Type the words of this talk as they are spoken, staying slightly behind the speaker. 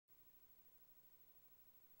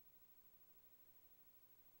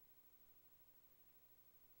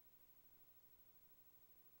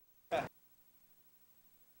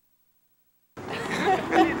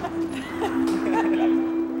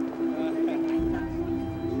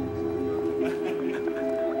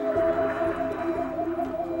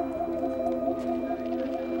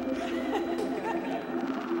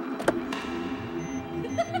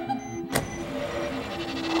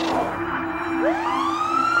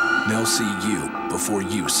They'll see you before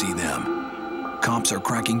you see them. Cops are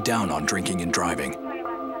cracking down on drinking and driving.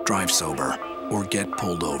 Drive sober or get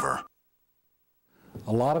pulled over.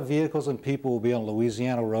 A lot of vehicles and people will be on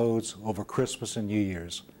Louisiana roads over Christmas and New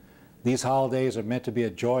Year's. These holidays are meant to be a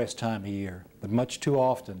joyous time of year, but much too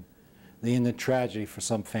often they end in tragedy for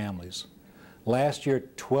some families. Last year,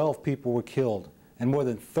 12 people were killed and more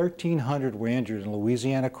than 1,300 were injured in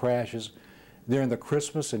Louisiana crashes during the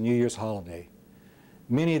Christmas and New Year's holiday.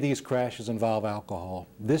 Many of these crashes involve alcohol.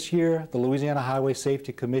 This year, the Louisiana Highway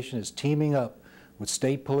Safety Commission is teaming up with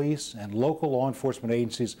state police and local law enforcement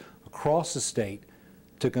agencies across the state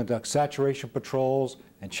to conduct saturation patrols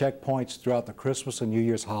and checkpoints throughout the Christmas and New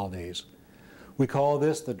Year's holidays. We call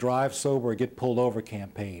this the Drive Sober or Get Pulled Over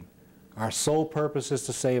campaign. Our sole purpose is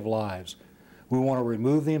to save lives. We want to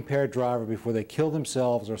remove the impaired driver before they kill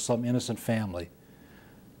themselves or some innocent family.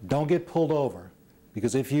 Don't get pulled over,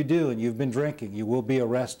 because if you do and you've been drinking, you will be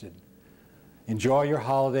arrested. Enjoy your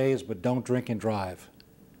holidays, but don't drink and drive.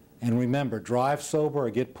 And remember, drive sober or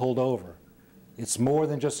get pulled over. It's more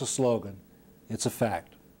than just a slogan, it's a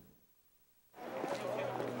fact.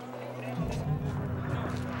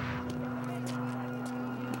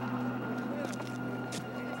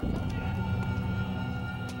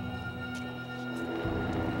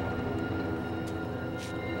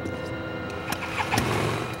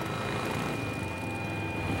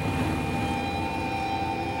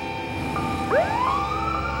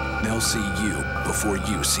 They'll see you before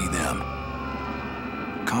you see them.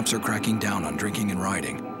 Cops are cracking down on drinking and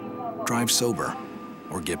riding. Drive sober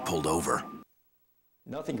or get pulled over.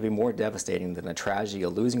 Nothing can be more devastating than the tragedy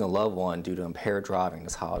of losing a loved one due to impaired driving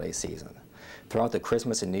this holiday season. Throughout the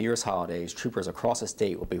Christmas and New Year's holidays, troopers across the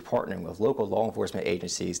state will be partnering with local law enforcement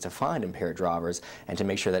agencies to find impaired drivers and to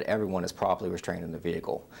make sure that everyone is properly restrained in the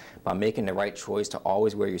vehicle. By making the right choice to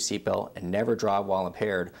always wear your seatbelt and never drive while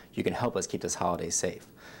impaired, you can help us keep this holiday safe.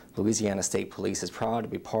 Louisiana State Police is proud to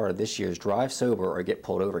be part of this year's Drive Sober or Get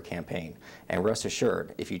Pulled Over campaign. And rest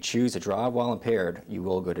assured, if you choose to drive while impaired, you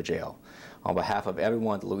will go to jail. On behalf of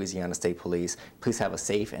everyone at the Louisiana State Police, please have a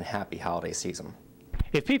safe and happy holiday season.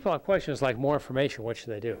 If people have questions like more information, what should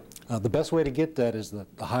they do? The best way to get that is the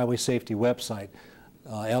Highway Safety website,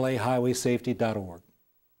 lahighwaysafety.org.